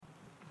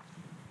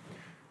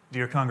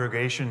Dear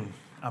congregation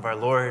of our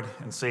Lord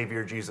and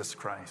Savior Jesus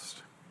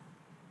Christ,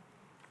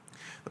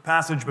 the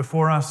passage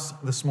before us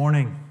this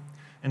morning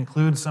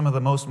includes some of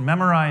the most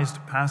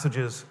memorized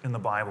passages in the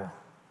Bible.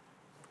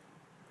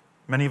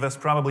 Many of us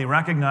probably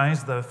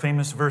recognize the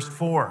famous verse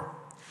 4,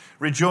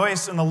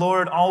 "Rejoice in the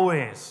Lord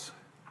always."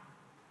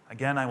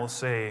 Again, I will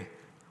say,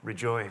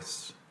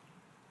 rejoice.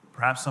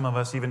 Perhaps some of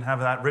us even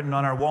have that written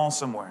on our wall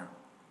somewhere.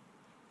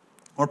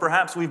 Or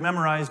perhaps we've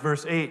memorized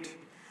verse 8.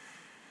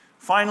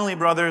 "Finally,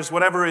 brothers,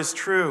 whatever is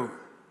true,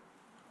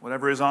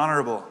 whatever is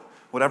honorable,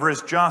 whatever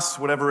is just,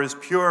 whatever is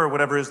pure,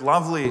 whatever is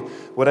lovely,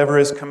 whatever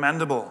is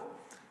commendable,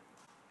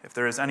 if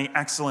there is any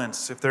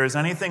excellence, if there is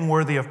anything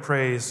worthy of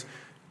praise,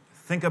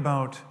 think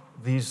about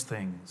these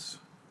things."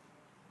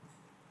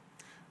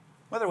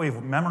 Whether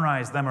we've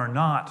memorized them or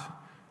not,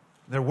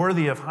 they're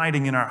worthy of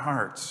hiding in our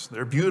hearts.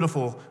 They're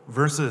beautiful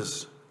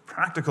verses,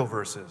 practical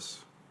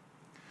verses.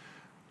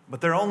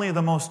 But they're only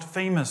the most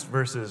famous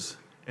verses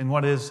in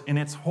what is, in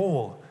its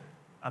whole,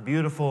 a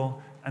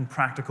beautiful and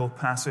practical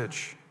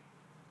passage.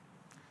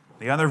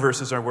 The other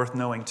verses are worth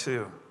knowing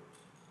too.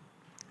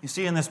 You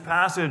see, in this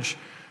passage,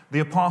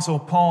 the Apostle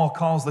Paul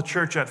calls the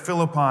church at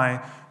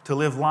Philippi to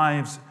live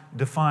lives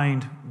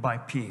defined by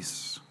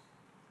peace.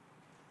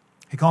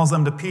 He calls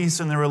them to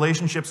peace in their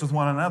relationships with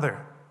one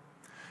another.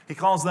 He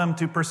calls them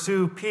to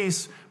pursue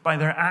peace by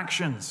their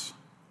actions.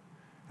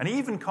 And he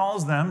even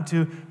calls them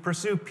to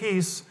pursue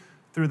peace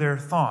through their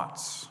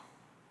thoughts.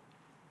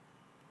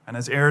 And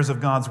as heirs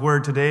of God's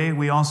word today,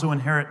 we also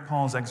inherit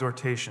Paul's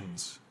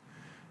exhortations.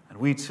 And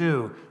we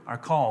too are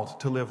called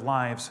to live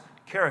lives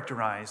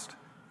characterized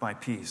by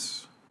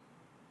peace.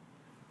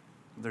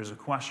 There's a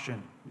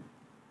question.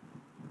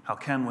 How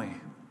can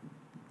we?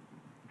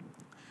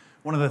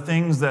 One of the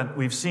things that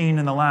we've seen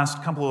in the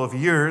last couple of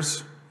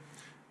years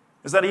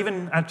is that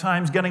even at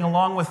times getting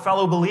along with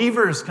fellow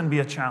believers can be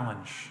a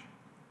challenge.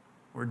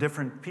 We're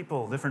different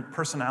people, different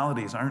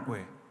personalities, aren't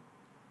we?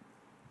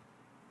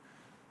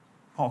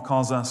 Paul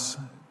calls us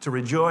to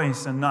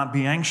rejoice and not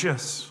be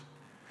anxious.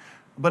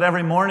 But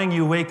every morning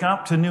you wake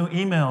up to new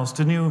emails,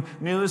 to new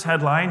news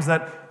headlines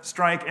that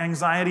strike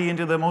anxiety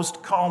into the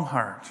most calm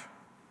heart.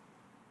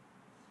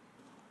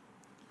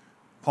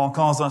 Paul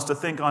calls us to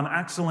think on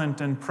excellent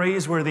and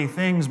praiseworthy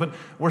things, but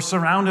we're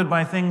surrounded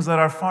by things that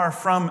are far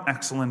from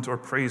excellent or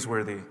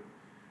praiseworthy.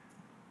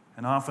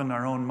 And often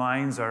our own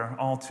minds are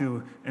all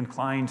too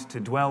inclined to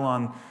dwell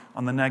on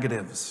the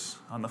negatives,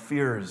 on the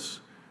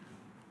fears,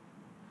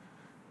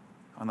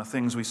 on the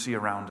things we see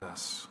around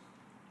us.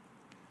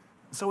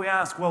 So we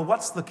ask, well,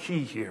 what's the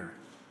key here?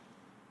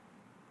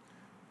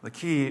 The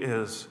key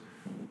is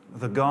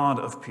the God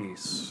of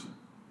peace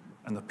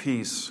and the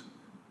peace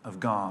of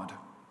God.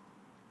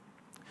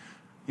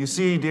 You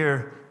see,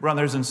 dear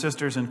brothers and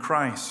sisters in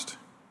Christ,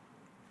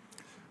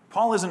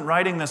 Paul isn't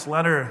writing this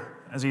letter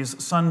as he's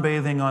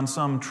sunbathing on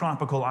some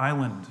tropical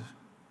island.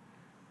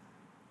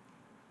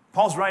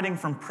 Paul's writing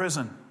from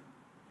prison.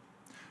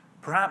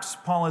 Perhaps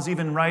Paul is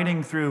even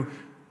writing through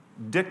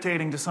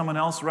dictating to someone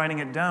else, writing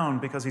it down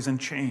because he's in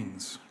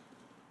chains.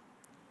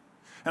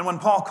 And when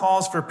Paul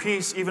calls for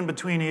peace, even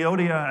between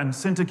Euodia and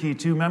Syntyche,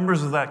 two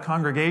members of that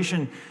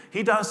congregation,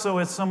 he does so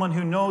as someone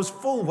who knows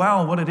full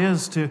well what it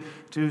is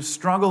to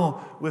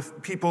struggle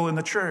with people in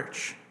the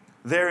church.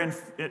 There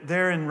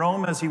in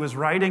Rome, as he was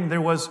writing, there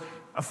was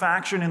a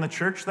faction in the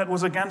church that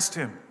was against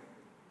him.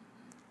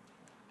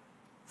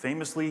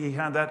 Famously, he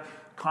had that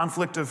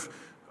conflict of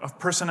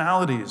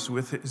personalities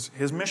with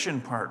his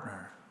mission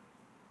partner.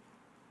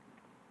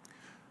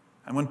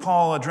 And when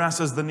Paul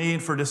addresses the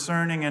need for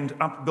discerning and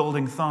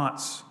upbuilding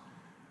thoughts,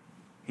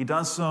 he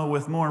does so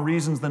with more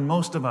reasons than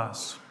most of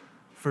us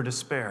for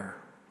despair.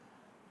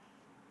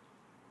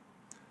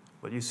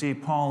 But you see,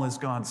 Paul is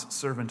God's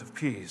servant of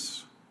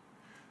peace.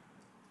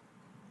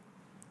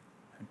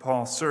 And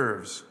Paul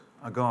serves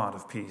a God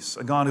of peace,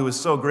 a God who is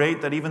so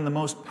great that even the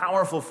most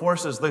powerful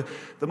forces, the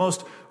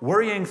most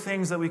worrying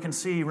things that we can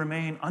see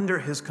remain under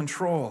his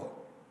control.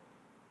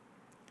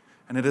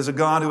 And it is a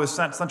God who has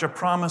set such a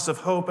promise of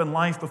hope and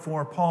life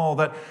before Paul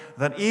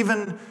that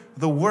even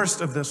the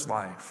worst of this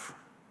life,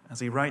 as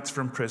he writes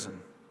from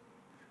prison,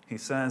 he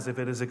says, if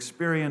it is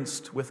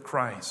experienced with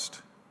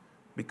Christ,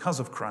 because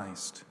of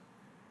Christ,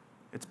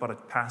 it's but a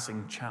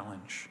passing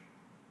challenge.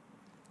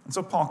 And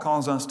so Paul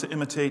calls us to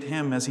imitate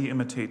him as he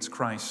imitates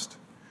Christ.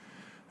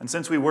 And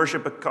since we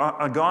worship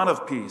a God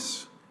of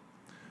peace,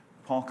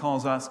 Paul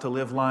calls us to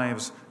live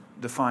lives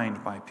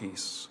defined by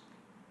peace.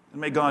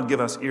 And may God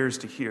give us ears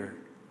to hear.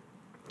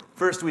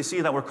 First, we see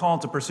that we're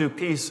called to pursue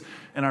peace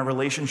in our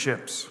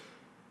relationships.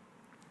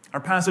 Our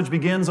passage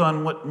begins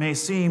on what may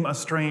seem a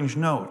strange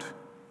note.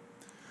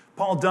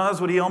 Paul does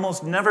what he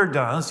almost never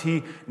does.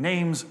 He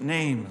names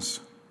names.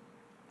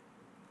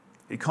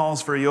 He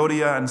calls for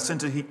Euodia and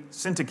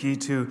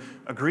Syntyche to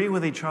agree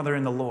with each other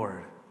in the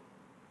Lord.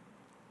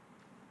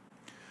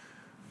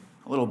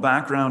 A little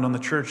background on the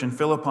church in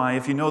Philippi.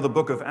 If you know the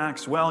book of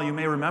Acts well, you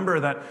may remember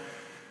that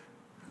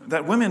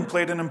women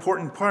played an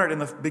important part in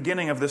the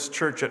beginning of this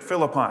church at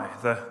Philippi.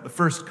 The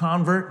first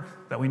convert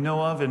that we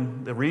know of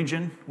in the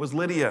region was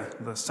Lydia,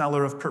 the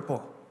seller of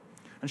purple.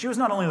 And she was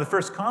not only the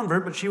first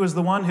convert, but she was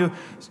the one who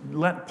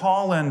let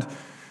Paul and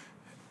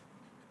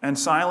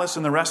Silas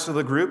and the rest of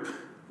the group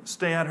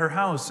stay at her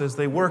house as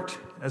they worked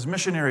as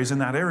missionaries in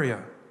that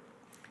area.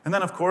 And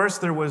then, of course,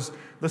 there was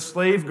the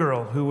slave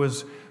girl who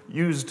was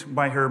used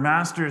by her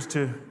masters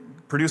to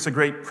produce a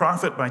great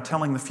prophet by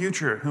telling the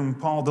future, whom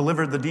Paul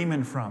delivered the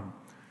demon from,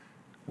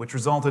 which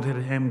resulted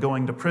in him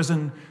going to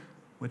prison,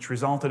 which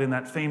resulted in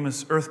that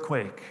famous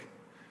earthquake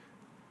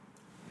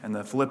and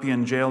the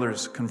Philippian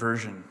jailer's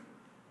conversion.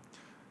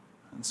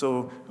 And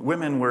so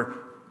women were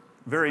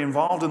very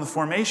involved in the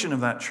formation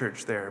of that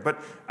church there.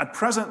 But at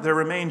present, there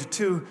remained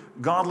two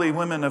godly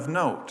women of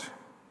note,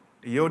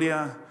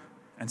 Euodia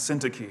and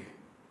Syntyche.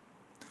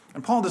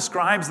 And Paul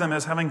describes them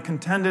as having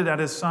contended at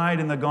his side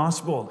in the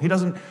gospel. He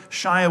doesn't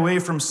shy away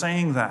from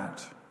saying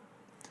that.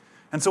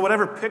 And so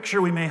whatever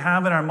picture we may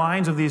have in our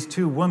minds of these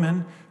two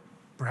women,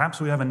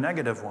 perhaps we have a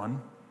negative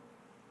one,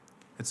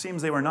 it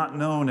seems they were not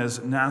known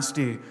as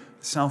nasty,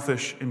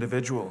 selfish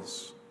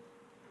individuals.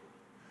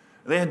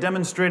 They had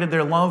demonstrated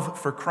their love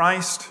for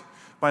Christ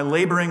by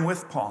laboring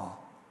with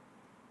Paul.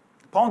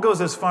 Paul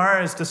goes as far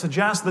as to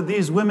suggest that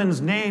these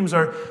women's names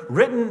are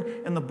written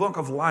in the book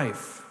of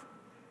life.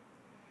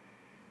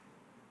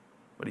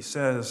 But he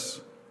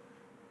says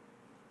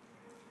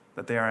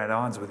that they are at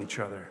odds with each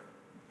other.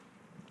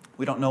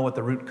 We don't know what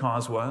the root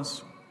cause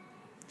was.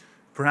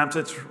 Perhaps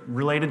it's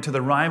related to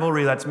the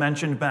rivalry that's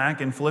mentioned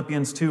back in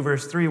Philippians 2,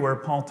 verse 3, where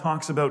Paul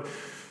talks about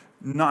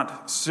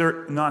not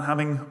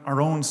having our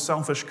own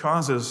selfish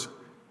causes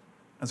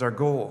as our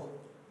goal.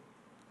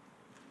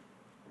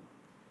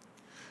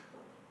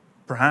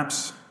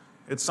 Perhaps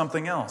it's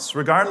something else.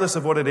 Regardless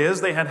of what it is,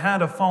 they had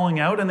had a falling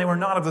out and they were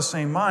not of the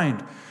same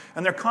mind.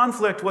 And their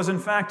conflict was in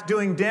fact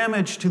doing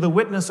damage to the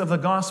witness of the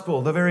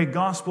gospel, the very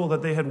gospel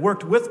that they had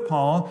worked with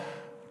Paul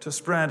to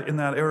spread in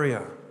that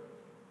area.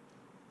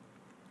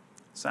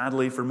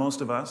 Sadly, for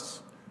most of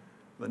us,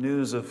 the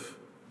news of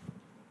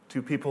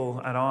two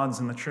people at odds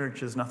in the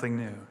church is nothing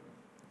new.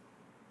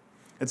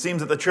 It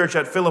seems that the church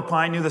at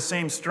Philippi knew the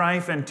same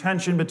strife and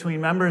tension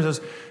between members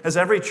as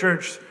every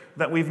church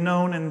that we've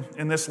known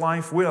in this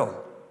life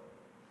will,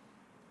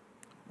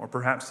 or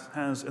perhaps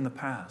has in the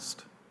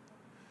past.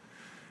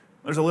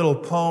 There's a little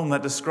poem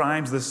that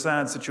describes this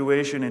sad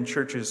situation in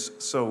churches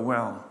so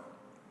well.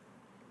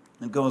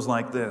 It goes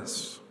like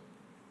this.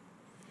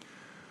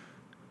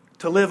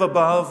 To live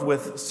above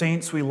with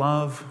saints we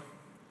love,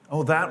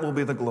 oh, that will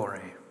be the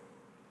glory.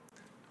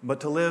 But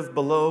to live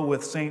below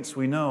with saints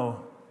we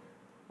know,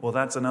 well,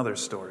 that's another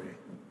story.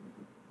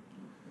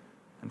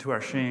 And to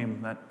our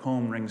shame, that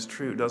poem rings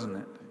true, doesn't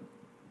it?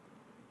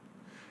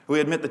 We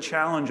admit the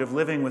challenge of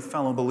living with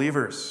fellow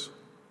believers.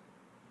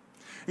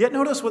 Yet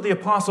notice what the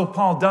Apostle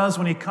Paul does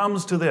when he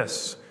comes to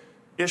this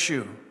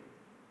issue.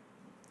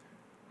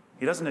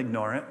 He doesn't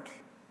ignore it.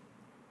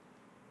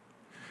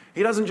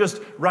 He doesn't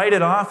just write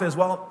it off as,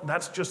 well,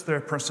 that's just their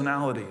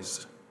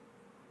personalities.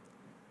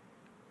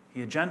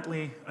 He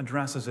gently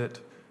addresses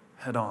it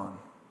head on.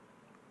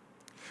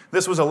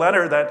 This was a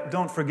letter that,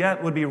 don't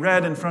forget, would be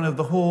read in front of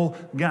the whole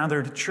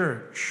gathered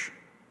church.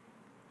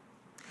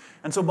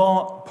 And so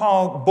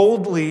Paul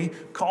boldly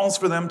calls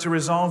for them to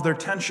resolve their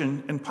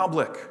tension in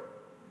public.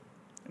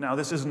 Now,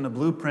 this isn't a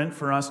blueprint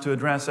for us to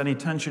address any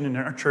tension in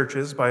our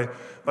churches by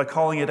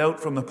calling it out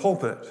from the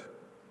pulpit.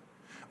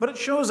 But it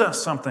shows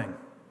us something.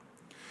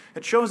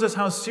 It shows us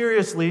how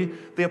seriously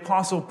the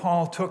Apostle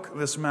Paul took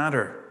this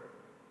matter.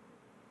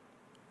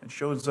 It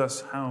shows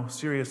us how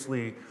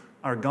seriously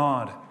our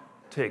God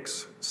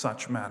takes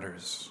such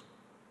matters.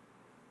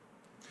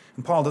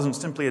 And Paul doesn't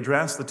simply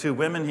address the two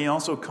women, he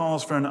also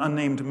calls for an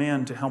unnamed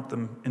man to help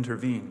them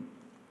intervene.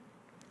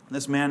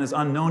 This man is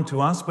unknown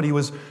to us, but he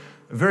was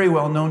very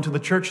well known to the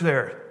church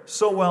there.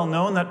 So well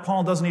known that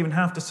Paul doesn't even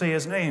have to say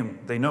his name.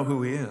 They know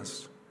who he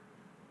is.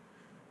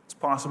 It's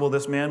possible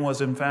this man was,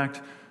 in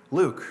fact,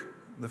 Luke,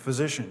 the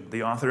physician,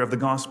 the author of the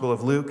Gospel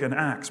of Luke and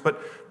Acts. But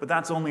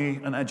that's only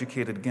an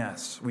educated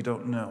guess. We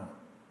don't know.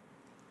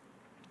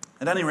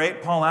 At any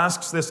rate, Paul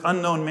asks this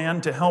unknown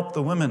man to help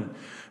the women.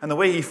 And the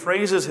way he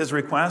phrases his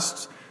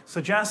requests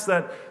suggests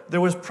that there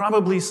was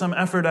probably some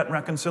effort at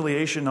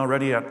reconciliation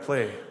already at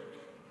play.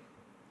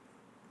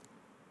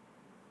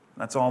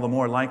 That's all the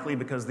more likely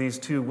because these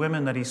two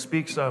women that he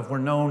speaks of were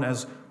known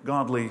as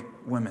godly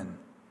women.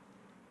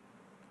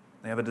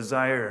 They have a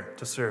desire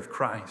to serve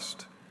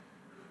Christ.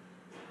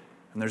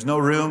 And there's no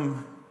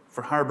room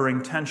for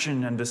harboring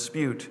tension and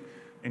dispute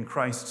in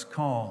Christ's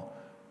call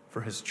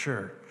for his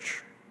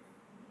church.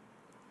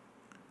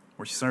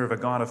 We serve a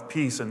God of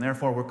peace, and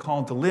therefore we're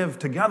called to live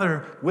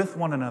together with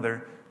one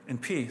another in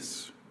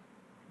peace.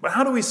 But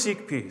how do we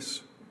seek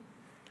peace?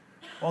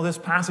 Well, this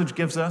passage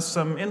gives us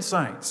some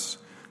insights.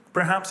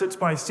 Perhaps it's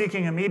by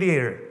seeking a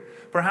mediator.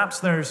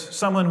 Perhaps there's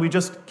someone we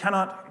just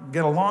cannot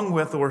get along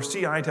with or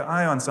see eye to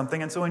eye on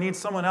something, and so we need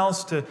someone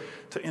else to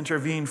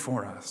intervene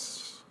for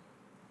us.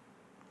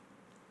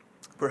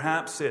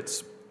 Perhaps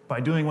it's by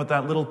doing what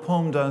that little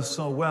poem does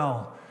so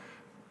well,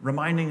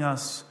 reminding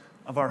us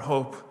of our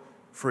hope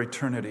for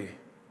eternity.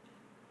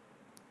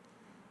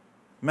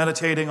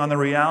 meditating on the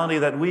reality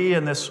that we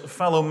and this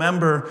fellow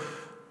member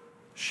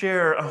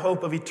share a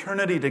hope of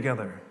eternity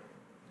together.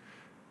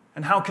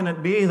 And how can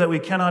it be that we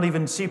cannot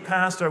even see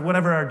past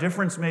whatever our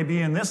difference may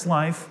be in this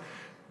life,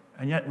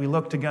 and yet we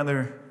look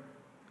together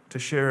to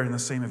share in the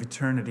same of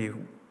eternity,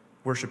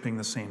 worshiping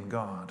the same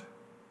God?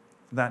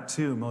 That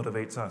too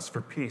motivates us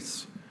for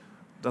peace,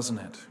 doesn't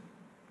it?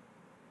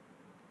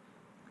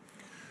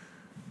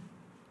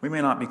 We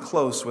may not be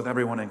close with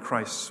everyone in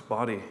Christ's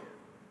body,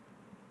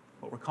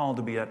 but we're called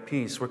to be at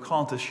peace. We're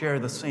called to share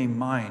the same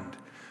mind,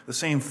 the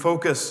same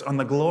focus on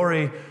the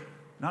glory,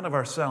 not of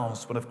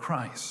ourselves, but of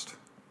Christ.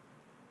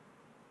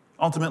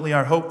 Ultimately,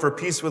 our hope for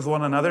peace with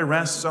one another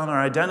rests on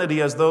our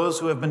identity as those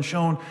who have been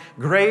shown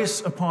grace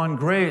upon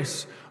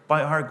grace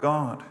by our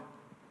God.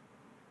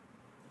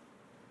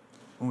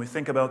 When we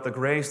think about the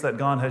grace that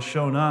God has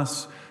shown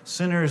us,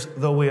 sinners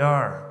though we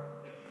are,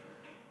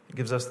 it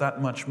gives us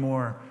that much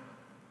more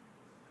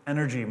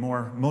energy,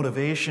 more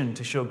motivation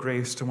to show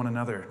grace to one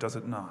another, does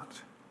it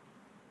not?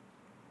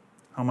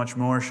 How much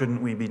more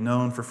shouldn't we be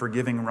known for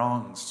forgiving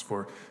wrongs,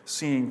 for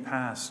seeing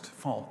past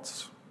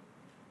faults?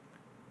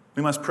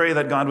 We must pray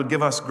that God would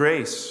give us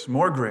grace,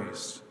 more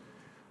grace.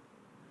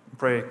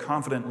 Pray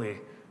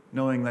confidently,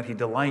 knowing that He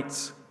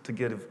delights to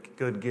give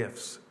good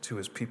gifts to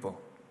His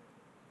people.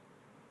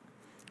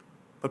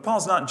 But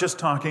Paul's not just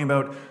talking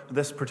about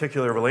this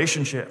particular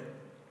relationship.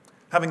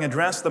 Having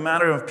addressed the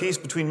matter of peace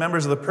between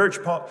members of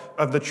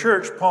the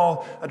church,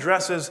 Paul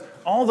addresses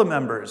all the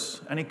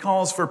members, and he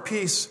calls for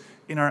peace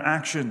in our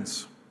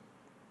actions.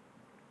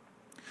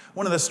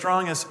 One of the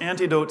strongest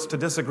antidotes to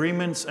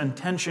disagreements and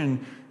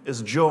tension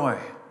is joy,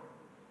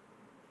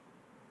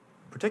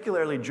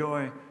 particularly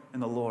joy in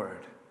the Lord.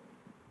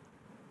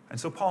 And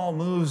so Paul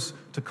moves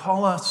to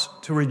call us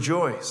to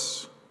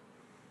rejoice.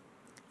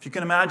 If you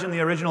can imagine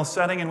the original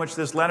setting in which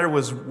this letter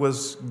was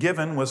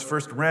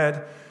first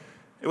read,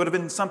 it would have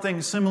been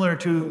something similar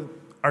to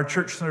our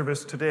church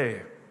service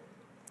today.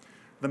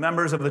 The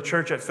members of the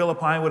church at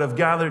Philippi would have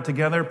gathered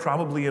together,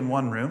 probably in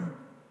one room,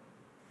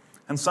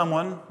 and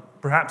someone,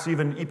 perhaps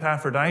even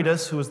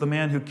Epaphroditus, who was the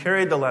man who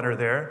carried the letter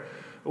there,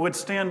 would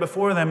stand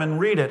before them and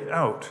read it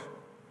out.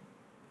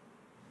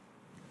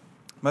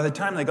 By the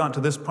time they got to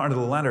this part of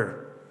the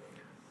letter,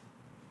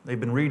 they've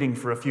been reading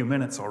for a few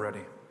minutes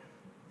already.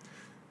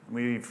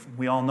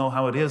 We all know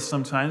how it is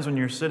sometimes when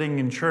you're sitting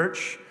in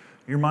church,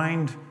 your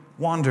mind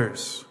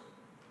wanders.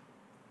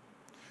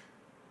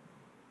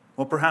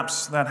 Well,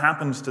 perhaps that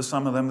happens to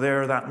some of them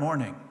there that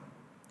morning.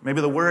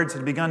 Maybe the words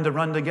had begun to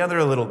run together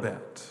a little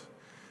bit.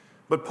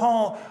 But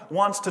Paul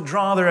wants to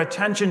draw their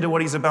attention to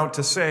what he's about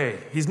to say.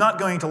 He's not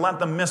going to let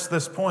them miss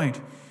this point.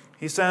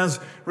 He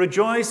says,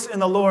 "Rejoice in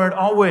the Lord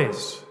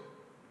always.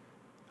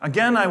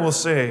 Again, I will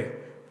say,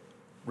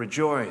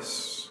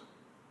 rejoice."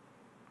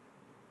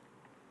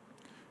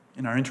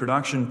 In our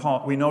introduction,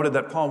 we noted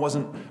that Paul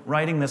wasn't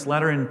writing this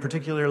letter in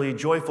particularly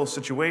joyful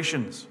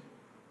situations.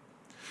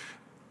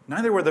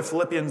 Neither were the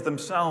Philippians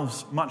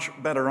themselves much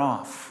better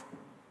off.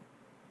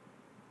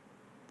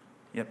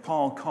 Yet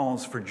Paul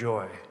calls for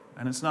joy.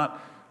 And it's not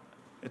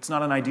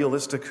an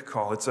idealistic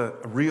call, it's a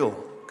real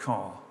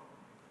call.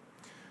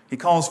 He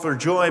calls for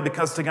joy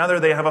because together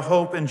they have a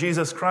hope in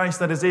Jesus Christ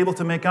that is able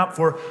to make up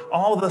for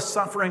all the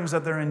sufferings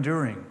that they're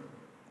enduring.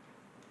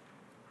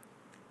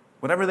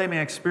 Whatever they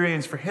may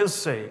experience for His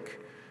sake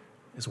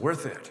is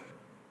worth it.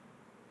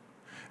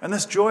 And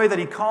this joy that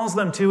he calls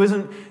them to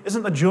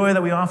isn't the joy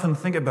that we often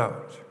think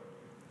about.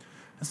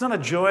 It's not a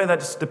joy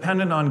that's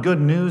dependent on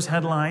good news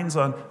headlines,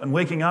 on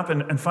waking up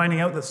and finding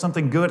out that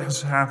something good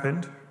has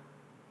happened,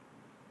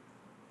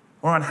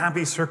 or on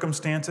happy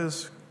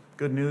circumstances,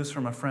 good news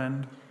from a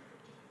friend,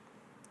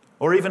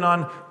 or even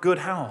on good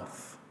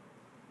health,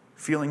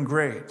 feeling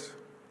great.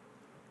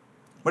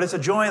 But it's a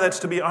joy that's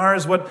to be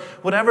ours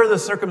whatever the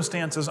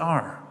circumstances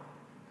are.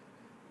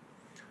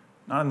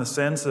 Not in the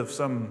sense of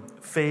some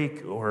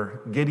fake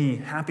or giddy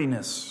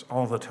happiness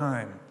all the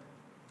time,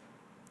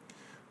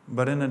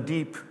 but in a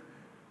deep,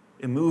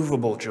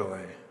 immovable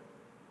joy.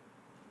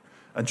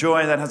 A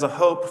joy that has a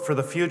hope for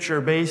the future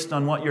based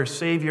on what your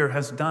Savior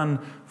has done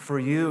for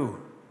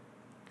you.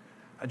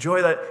 A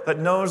joy that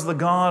knows the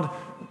God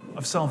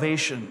of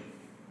salvation,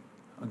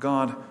 a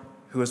God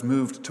who has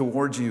moved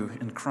towards you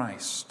in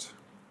Christ.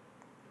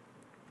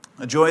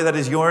 A joy that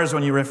is yours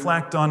when you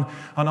reflect on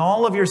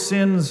all of your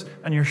sins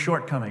and your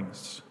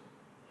shortcomings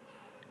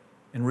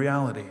in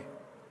reality.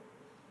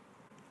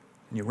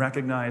 And you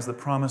recognize the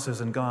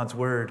promises in God's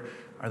Word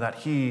are that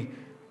He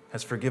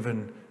has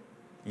forgiven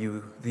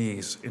you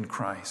these in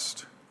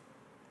Christ.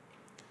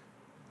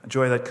 A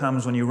joy that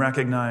comes when you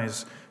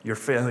recognize your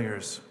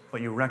failures, but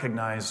you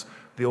recognize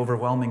the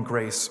overwhelming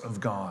grace of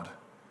God,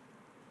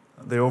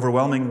 the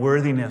overwhelming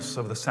worthiness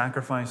of the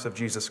sacrifice of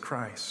Jesus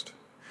Christ,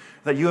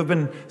 that you have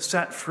been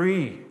set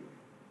free,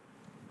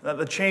 that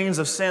the chains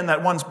of sin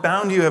that once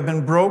bound you have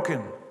been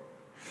broken,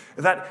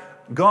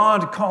 that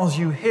God calls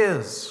you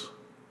His,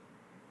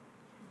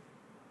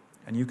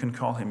 and you can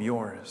call Him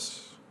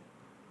yours.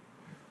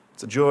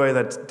 It's a joy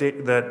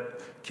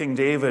that King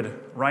David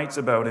writes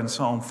about in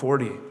Psalm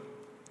 40.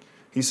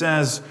 He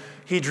says,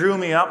 "He drew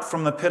me up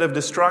from the pit of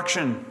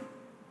destruction,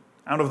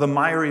 out of the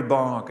miry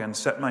bog, and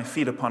set my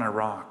feet upon a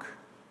rock,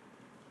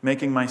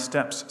 making my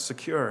steps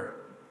secure.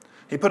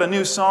 He put a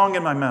new song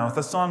in my mouth,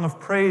 a song of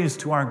praise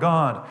to our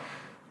God."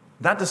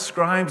 That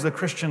describes the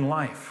Christian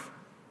life.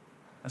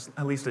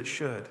 At least it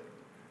should.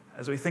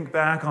 As we think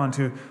back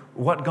onto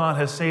what God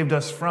has saved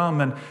us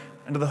from and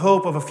to the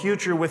hope of a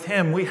future with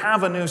Him, we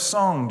have a new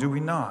song, do we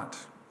not?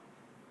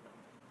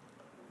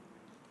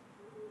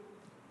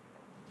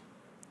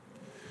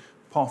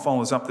 Paul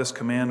follows up this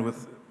command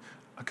with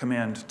a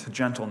command to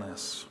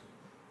gentleness.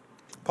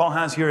 Paul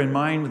has here in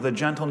mind the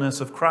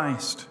gentleness of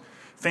Christ.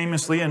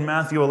 Famously in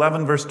Matthew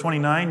 11, verse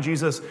 29,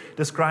 Jesus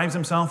describes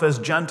himself as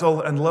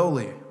gentle and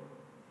lowly.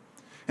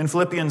 In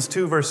Philippians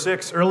 2, verse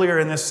 6, earlier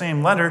in this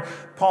same letter,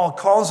 Paul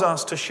calls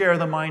us to share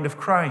the mind of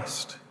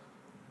Christ.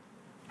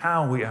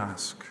 How, we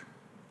ask?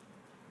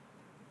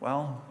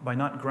 Well, by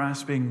not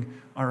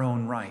grasping our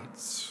own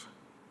rights.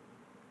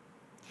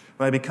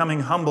 By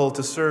becoming humble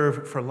to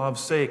serve for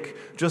love's sake,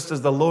 just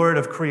as the Lord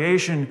of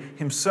creation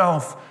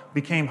himself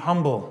became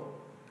humble,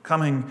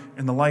 coming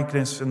in the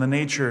likeness and the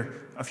nature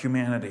of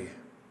humanity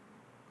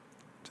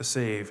to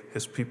save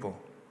his people.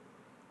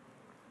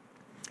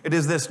 It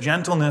is this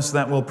gentleness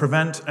that will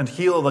prevent and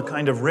heal the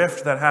kind of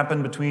rift that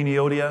happened between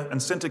Euodia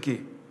and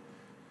Syntyche.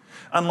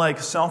 Unlike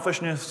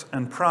selfishness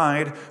and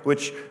pride,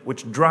 which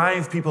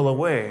drive people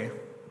away,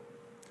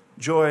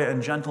 joy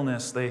and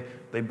gentleness, they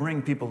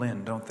bring people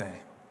in, don't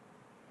they?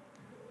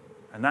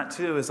 And that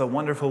too is a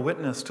wonderful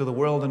witness to the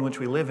world in which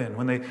we live in.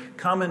 When they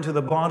come into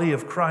the body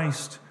of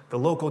Christ, the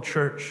local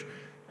church,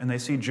 and they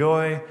see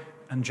joy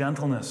and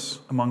gentleness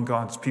among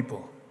God's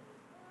people.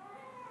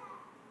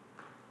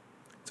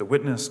 It's a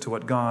witness to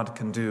what God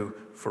can do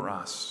for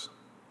us.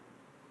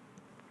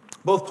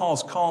 Both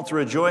Paul's call to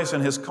rejoice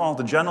and his call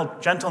to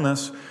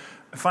gentleness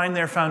find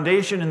their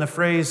foundation in the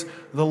phrase,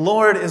 "The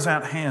Lord is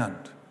at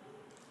hand."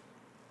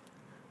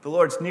 The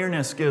Lord's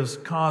nearness gives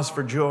cause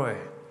for joy.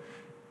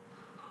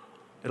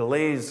 It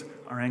allays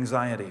our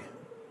anxiety.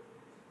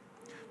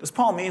 Does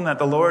Paul mean that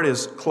the Lord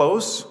is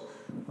close,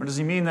 or does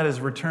he mean that his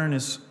return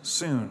is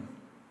soon?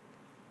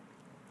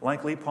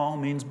 Likely, Paul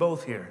means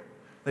both here.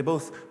 They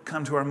both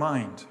come to our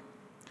mind.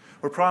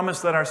 We're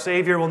promised that our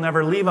Savior will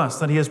never leave us,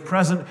 that he is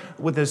present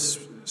with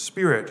his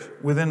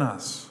Spirit within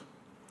us.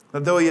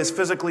 That though he is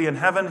physically in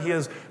heaven, he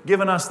has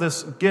given us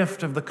this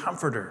gift of the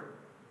Comforter.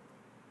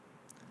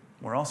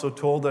 We're also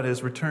told that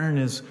his return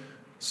is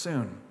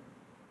soon.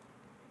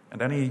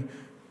 At any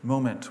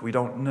moment, we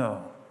don't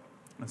know.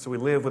 And so we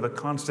live with a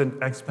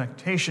constant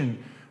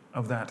expectation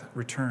of that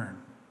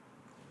return.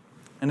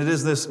 And it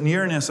is this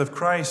nearness of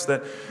Christ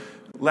that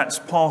lets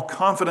Paul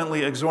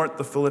confidently exhort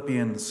the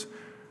Philippians,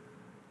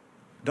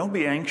 don't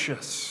be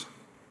anxious.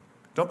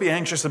 Don't be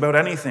anxious about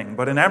anything,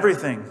 but in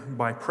everything,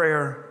 by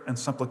prayer and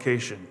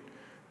supplication,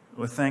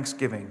 with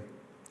thanksgiving,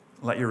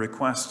 let your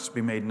requests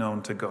be made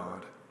known to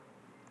God.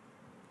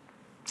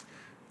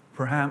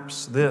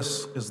 Perhaps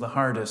this is the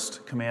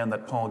hardest command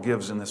that Paul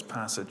gives in this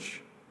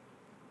passage.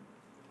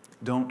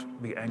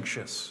 Don't be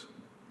anxious.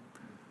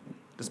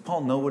 Does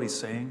Paul know what he's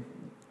saying?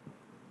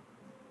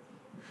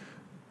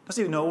 Does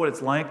he know what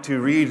it's like to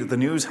read the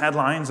news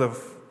headlines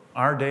of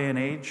our day and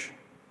age?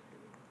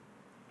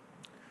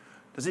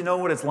 Does he know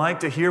what it's like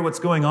to hear what's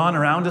going on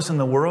around us in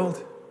the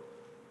world?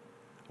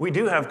 We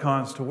do have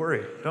cause to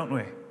worry, don't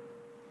we?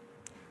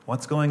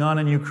 What's going on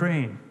in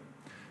Ukraine?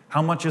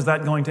 How much is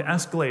that going to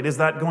escalate? Is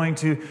that going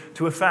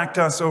to affect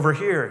us over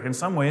here? In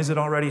some ways, it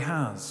already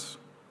has.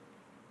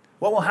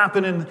 What will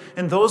happen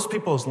in those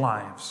people's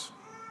lives?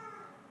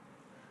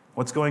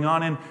 What's going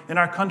on in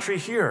our country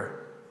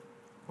here?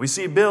 We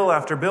see bill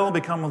after bill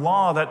become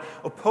law that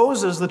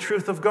opposes the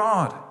truth of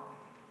God.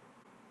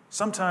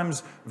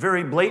 Sometimes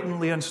very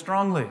blatantly and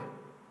strongly.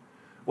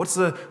 What's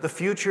the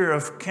future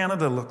of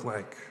Canada look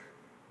like?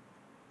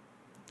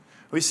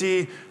 We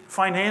see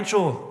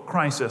financial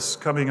crisis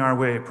coming our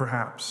way,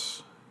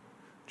 perhaps.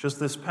 Just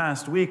this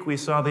past week, we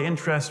saw the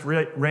interest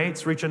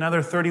rates reach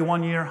another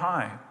 31-year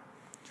high.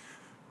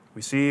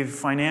 We see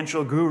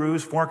financial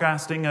gurus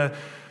forecasting a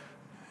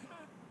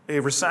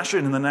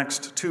recession in the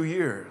next 2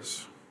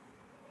 years.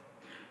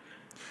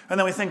 And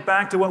then we think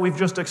back to what we've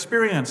just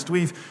experienced.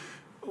 We've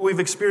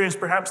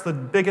experienced perhaps the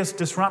biggest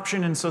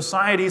disruption in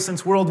society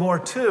since World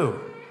War II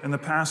in the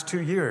past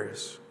 2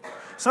 years.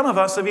 Some of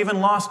us have even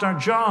lost our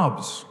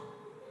jobs.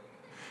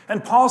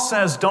 And Paul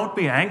says, don't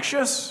be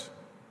anxious.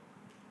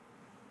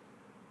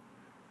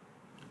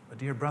 But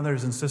dear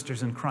brothers and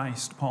sisters in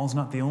Christ, Paul's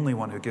not the only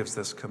one who gives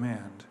this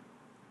command.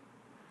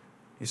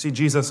 You see,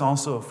 Jesus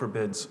also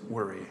forbids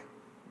worry.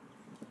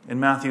 In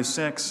Matthew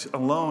 6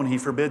 alone, he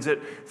forbids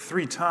it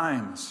 3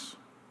 times.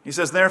 He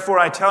says, therefore,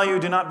 I tell you,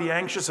 do not be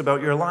anxious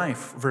about your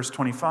life, verse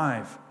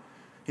 25.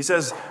 He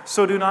says,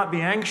 so do not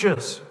be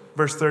anxious,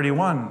 verse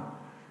 31.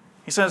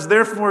 He says,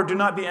 therefore, do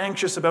not be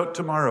anxious about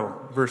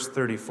tomorrow, verse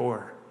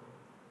 34.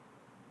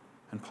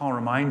 And Paul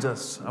reminds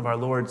us of our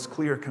Lord's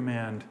clear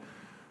command,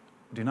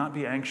 do not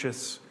be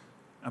anxious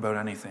about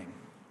anything.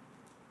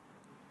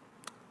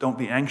 Don't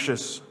be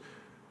anxious,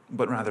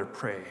 but rather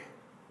pray.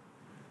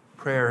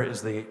 Prayer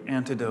is the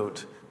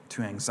antidote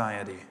to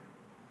anxiety.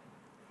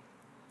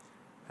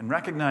 And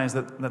recognize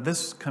that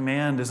this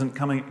command isn't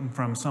coming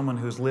from someone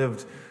who's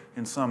lived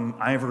in some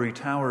ivory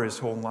tower his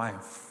whole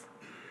life.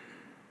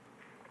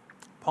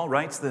 Paul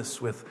writes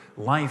this with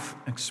life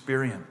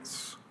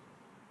experience.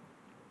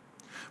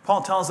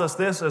 Paul tells us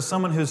this as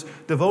someone who's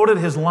devoted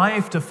his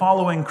life to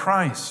following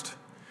Christ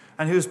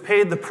and who's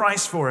paid the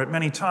price for it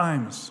many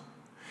times.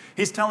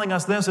 He's telling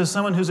us this as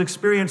someone who's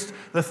experienced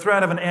the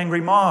threat of an angry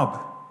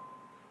mob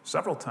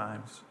several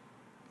times,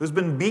 who's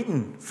been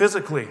beaten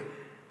physically,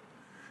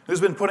 who's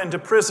been put into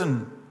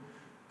prison,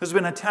 who's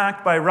been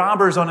attacked by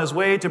robbers on his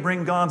way to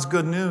bring God's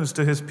good news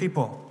to his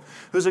people,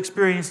 who's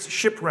experienced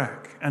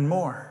shipwreck and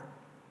more.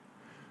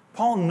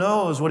 Paul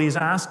knows what he's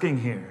asking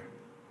here.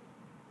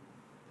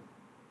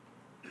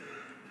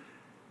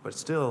 But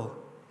still,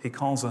 he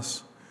calls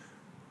us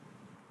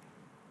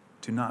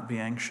to not be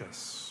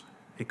anxious.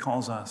 He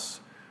calls us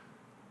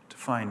to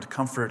find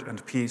comfort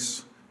and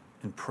peace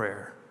in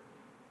prayer.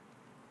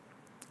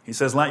 He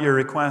says, "Let your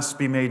requests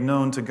be made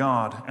known to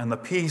God, and the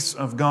peace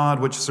of God,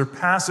 which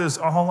surpasses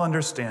all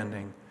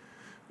understanding,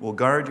 will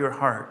guard your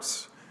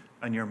hearts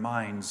and your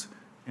minds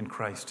in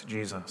Christ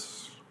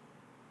Jesus."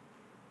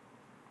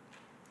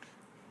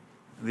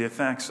 The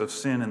effects of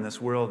sin in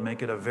this world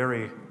make it a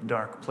very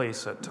dark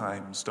place at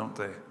times, don't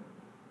they?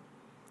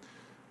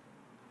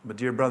 But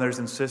dear brothers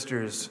and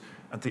sisters,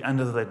 at the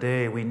end of the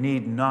day, we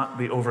need not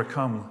be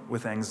overcome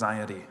with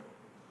anxiety.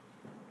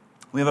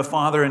 We have a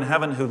Father in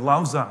heaven who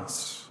loves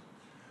us.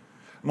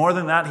 More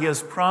than that, he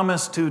has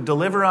promised to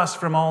deliver us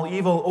from all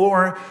evil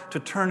or to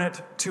turn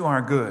it to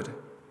our good.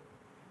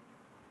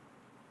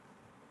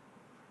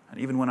 And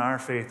even when our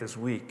faith is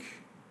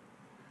weak,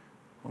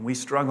 when we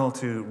struggle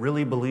to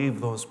really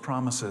believe those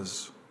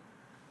promises,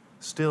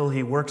 still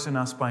he works in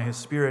us by his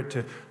Spirit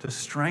to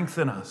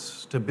strengthen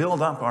us, to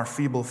build up our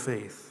feeble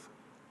faith.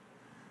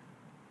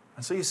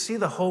 And so you see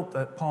the hope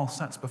that Paul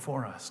sets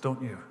before us,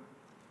 don't you?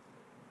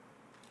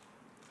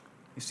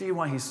 You see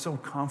why he's so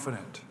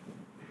confident.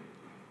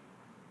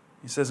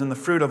 He says, in the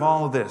fruit of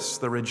all of this,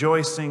 the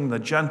rejoicing, the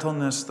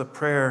gentleness, the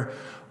prayer,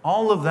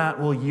 all of that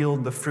will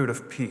yield the fruit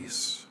of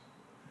peace.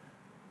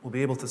 We'll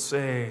be able to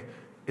say,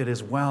 "It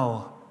is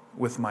well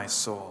with my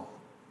soul."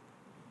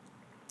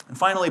 And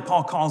finally,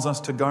 Paul calls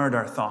us to guard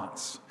our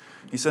thoughts.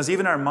 He says,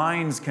 even our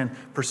minds can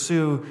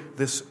pursue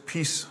this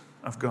peace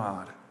of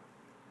God.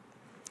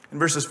 In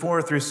verses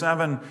 4 through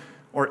 7,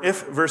 or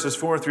if verses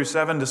 4 through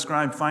 7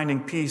 describe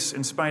finding peace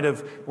in spite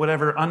of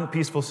whatever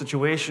unpeaceful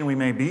situation we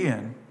may be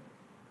in,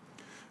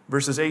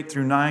 verses 8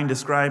 through 9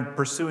 describe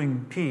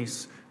pursuing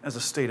peace as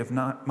a state of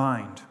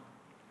mind.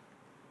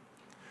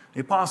 The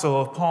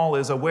Apostle Paul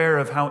is aware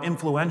of how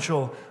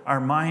influential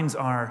our minds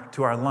are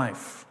to our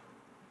life.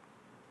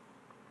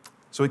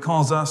 So he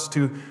calls us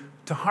to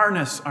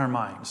harness our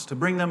minds, to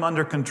bring them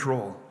under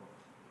control,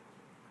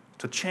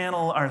 to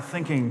channel our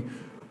thinking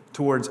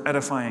towards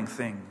edifying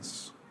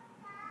things.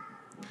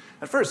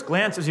 At first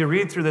glance, as you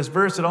read through this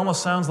verse, it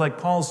almost sounds like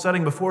Paul's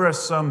setting before us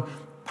some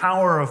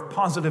power of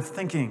positive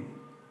thinking.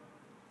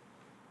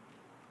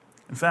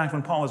 In fact,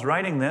 when Paul was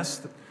writing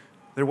this,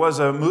 there was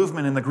a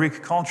movement in the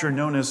Greek culture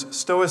known as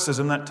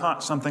Stoicism that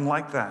taught something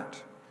like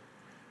that.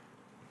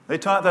 They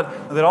taught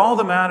that all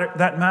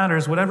that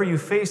matters, whatever you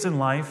face in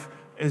life,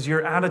 is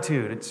your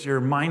attitude, it's your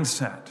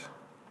mindset.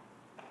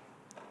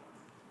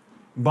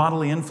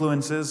 Bodily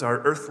influences are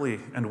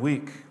earthly and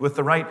weak. With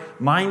the right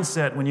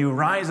mindset, when you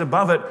rise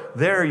above it,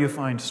 there you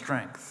find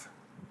strength.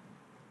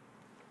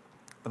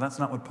 But that's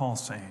not what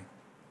Paul's saying.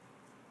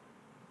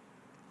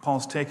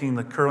 Paul's taking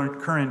the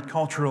current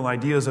cultural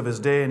ideas of his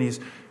day and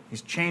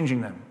he's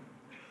changing them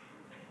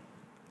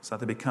so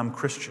that they become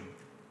Christian.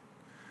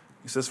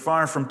 He says,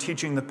 far from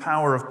teaching the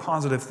power of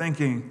positive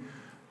thinking,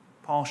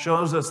 Paul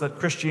shows us that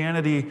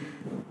Christianity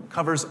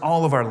covers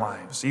all of our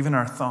lives, even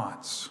our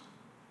thoughts.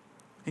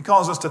 He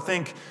calls us to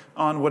think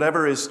on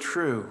whatever is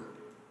true.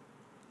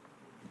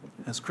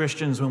 As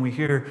Christians, when we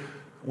hear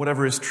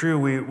whatever is true,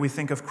 we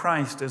think of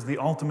Christ as the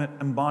ultimate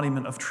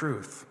embodiment of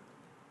truth.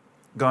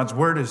 God's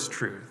word is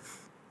truth.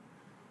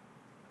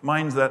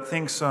 Mind that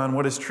thinks on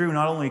what is true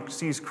not only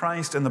sees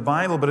Christ and the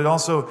Bible, but it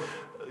also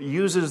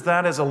uses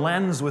that as a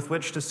lens with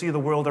which to see the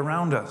world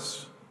around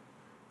us,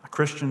 a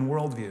Christian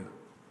worldview.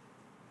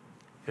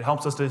 It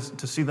helps us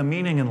to see the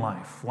meaning in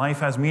life. Life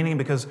has meaning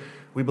because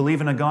we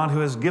believe in a God who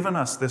has given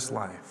us this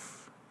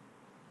life.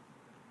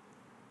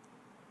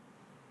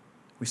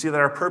 We see that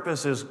our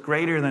purpose is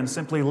greater than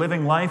simply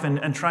living life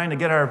and trying to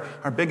get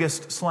our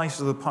biggest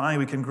slice of the pie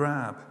we can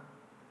grab.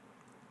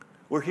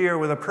 We're here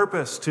with a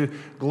purpose to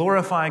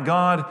glorify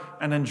God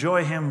and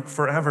enjoy Him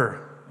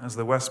forever, as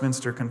the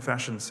Westminster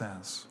Confession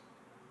says.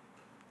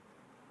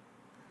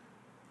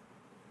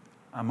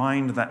 A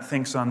mind that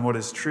thinks on what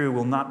is true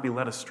will not be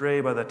led astray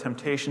by the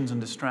temptations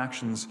and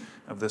distractions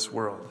of this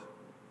world.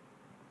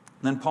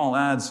 And then Paul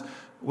adds,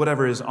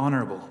 whatever is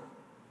honorable.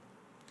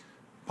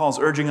 Paul's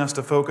urging us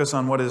to focus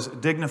on what is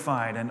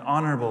dignified and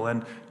honorable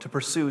and to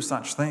pursue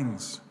such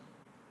things.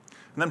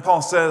 And then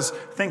Paul says,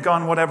 think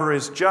on whatever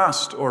is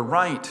just or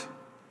right.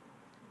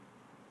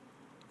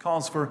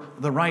 calls for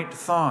the right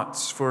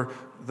thoughts, for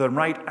the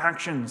right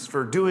actions,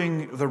 for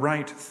doing the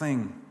right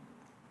thing,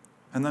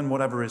 and then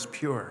whatever is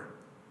pure.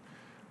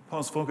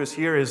 Paul's focus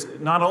here is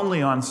not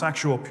only on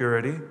sexual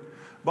purity,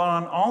 but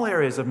on all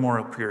areas of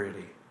moral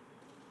purity.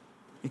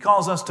 He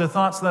calls us to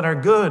thoughts that are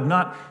good,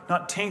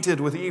 not tainted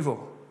with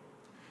evil.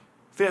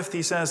 Fifth,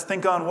 he says,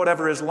 think on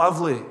whatever is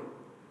lovely.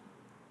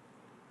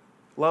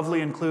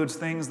 Lovely includes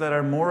things that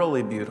are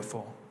morally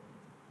beautiful,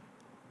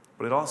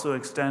 but it also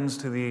extends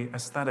to the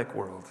aesthetic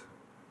world,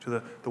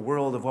 to the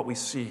world of what we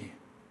see.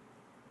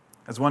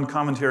 As one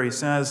commentary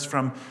says,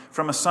 from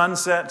a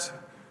sunset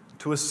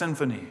to a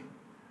symphony,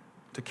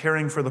 to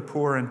caring for the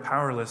poor and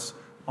powerless,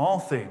 all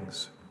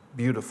things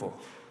beautiful.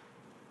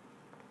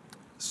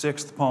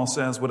 Sixth, Paul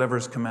says, whatever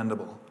is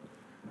commendable.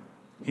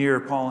 Here,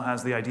 Paul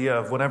has the idea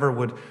of whatever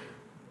would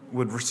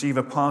receive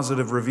a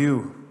positive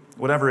review,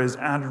 whatever is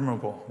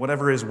admirable,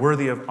 whatever is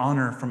worthy of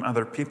honor from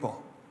other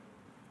people.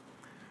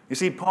 You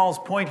see, Paul's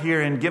point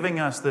here in giving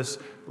us this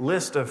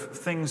list of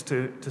things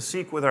to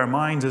seek with our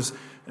minds is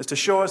to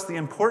show us the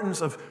importance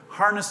of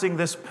harnessing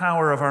this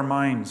power of our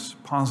minds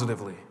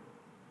positively.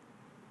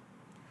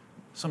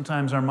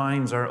 Sometimes our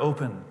minds are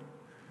open.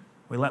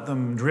 We let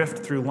them drift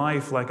through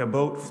life like a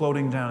boat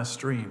floating down a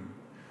stream,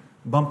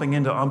 bumping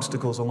into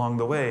obstacles along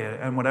the way,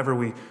 and whatever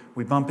we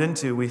bump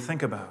into, we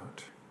think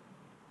about.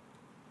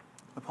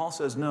 But Paul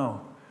says,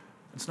 no,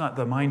 it's not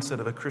the mindset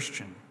of a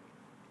Christian.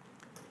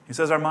 He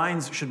says our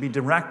minds should be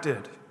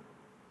directed.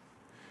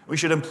 We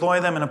should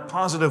employ them in a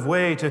positive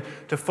way to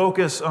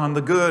focus on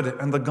the good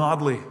and the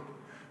godly,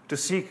 to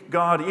seek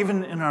God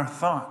even in our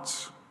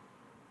thoughts.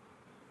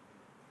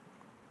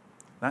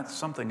 That's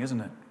something,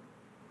 isn't it?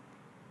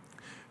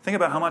 Think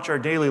about how much our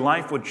daily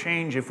life would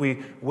change if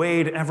we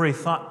weighed every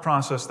thought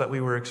process that we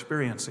were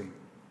experiencing.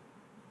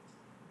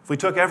 If we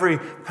took every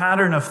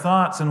pattern of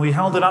thoughts and we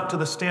held it up to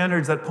the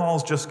standards that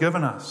Paul's just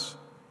given us.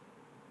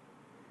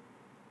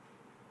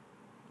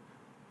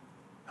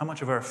 How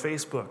much of our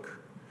Facebook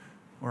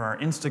or our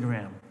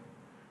Instagram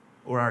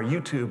or our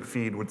YouTube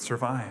feed would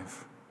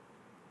survive?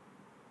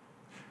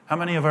 How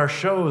many of our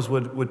shows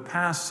would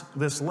pass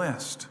this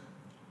list?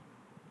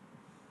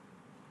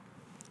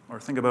 Or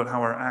think about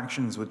how our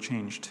actions would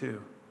change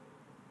too.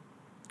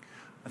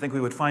 I think we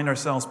would find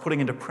ourselves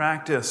putting into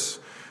practice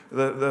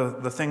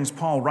the things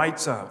Paul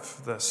writes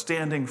of, the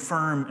standing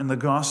firm in the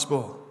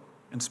gospel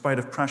in spite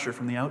of pressure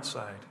from the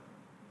outside.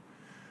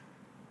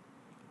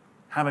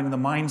 Having the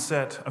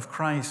mindset of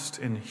Christ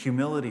in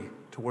humility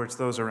towards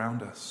those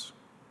around us.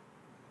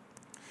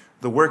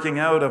 The working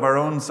out of our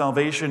own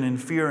salvation in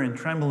fear and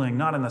trembling,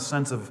 not in the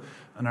sense of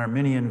an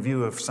Arminian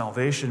view of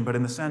salvation, but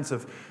in the sense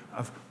of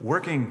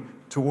working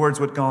towards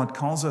what God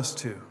calls us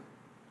to.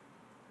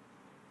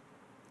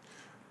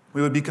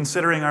 We would be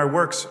considering our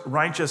works'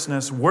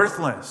 righteousness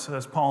worthless,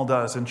 as Paul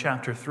does in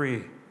chapter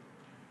 3,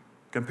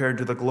 compared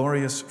to the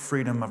glorious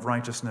freedom of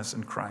righteousness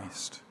in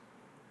Christ.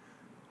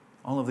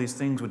 All of these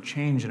things would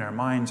change in our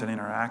minds and in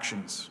our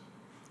actions.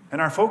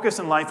 And our focus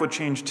in life would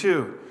change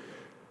too.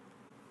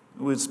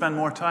 We would spend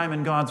more time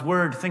in God's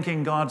Word,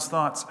 thinking God's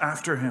thoughts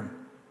after Him.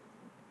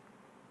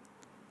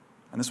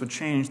 And this would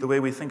change the way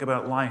we think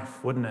about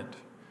life, wouldn't it?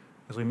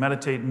 As we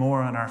meditate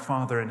more on our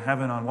Father in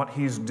heaven, on what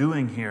He's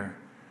doing here.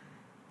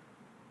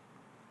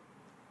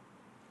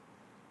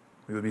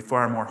 We would be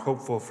far more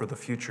hopeful for the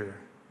future,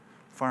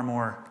 far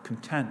more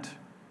content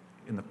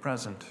in the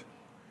present,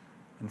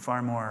 and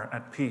far more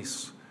at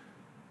peace,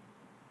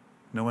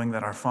 knowing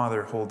that our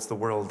Father holds the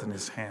world in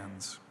His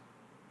hands.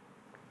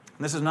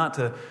 And this is not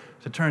to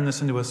turn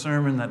this into a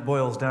sermon that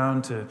boils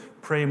down to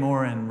pray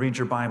more and read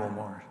your Bible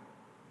more.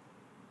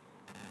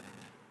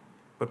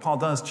 But Paul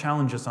does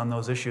challenge us on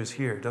those issues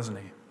here, doesn't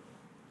he?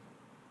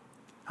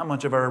 How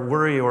much of our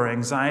worry or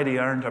anxiety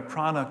aren't a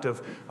product of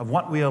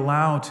what we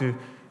allow to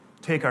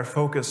take our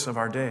focus of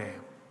our day?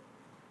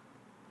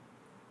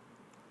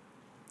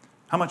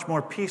 How much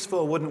more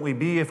peaceful wouldn't we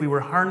be if we were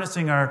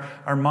harnessing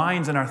our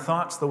minds and our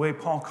thoughts the way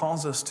Paul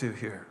calls us to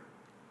here,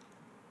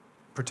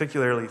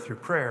 particularly through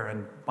prayer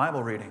and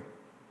Bible reading?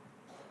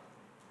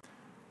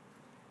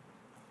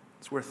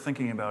 It's worth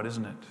thinking about,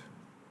 isn't it?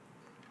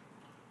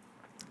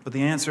 But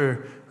the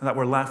answer that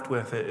we're left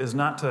with is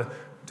not to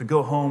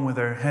go home with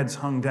our heads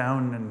hung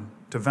down and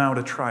to vow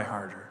to try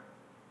harder.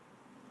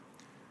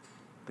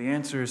 The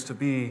answer is to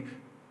be,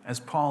 as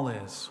Paul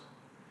is,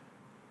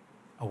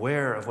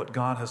 aware of what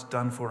God has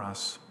done for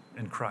us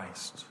in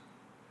Christ.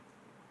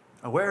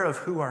 Aware of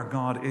who our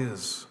God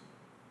is.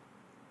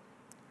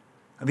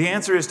 And the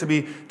answer is to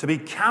be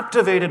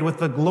captivated with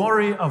the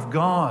glory of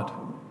God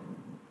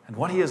and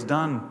what He has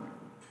done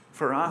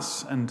for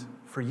us and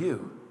for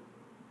you.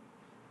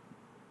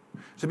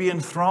 To be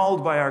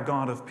enthralled by our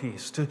God of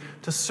peace, to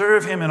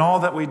serve Him in all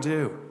that we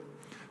do,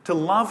 to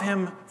love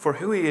Him for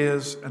who He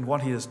is and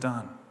what He has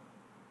done.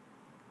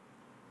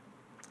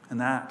 And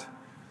that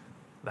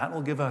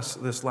will give us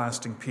this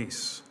lasting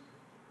peace.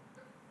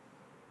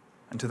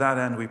 And to that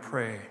end we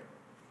pray,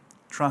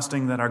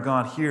 trusting that our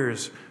God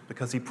hears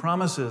because He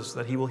promises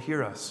that He will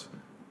hear us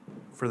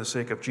for the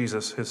sake of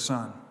Jesus, His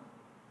Son.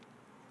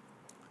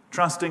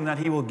 trusting that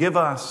He will give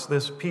us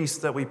this peace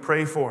that we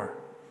pray for,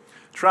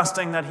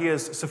 trusting that He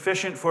is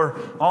sufficient for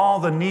all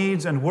the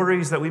needs and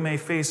worries that we may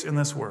face in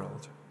this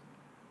world,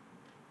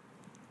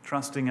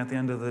 trusting at the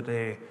end of the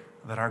day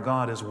that our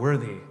God is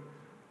worthy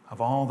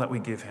of all that we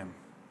give Him.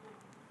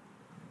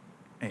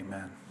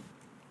 Amen.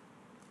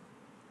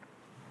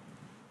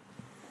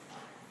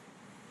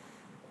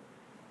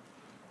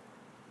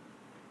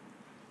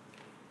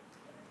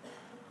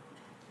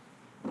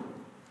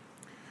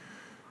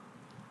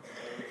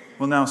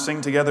 We'll now sing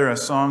together a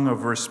song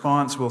of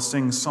response. We'll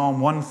sing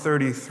Psalm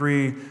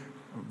 133,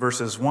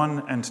 verses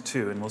 1 and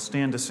 2, and we'll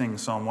stand to sing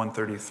Psalm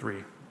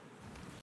 133.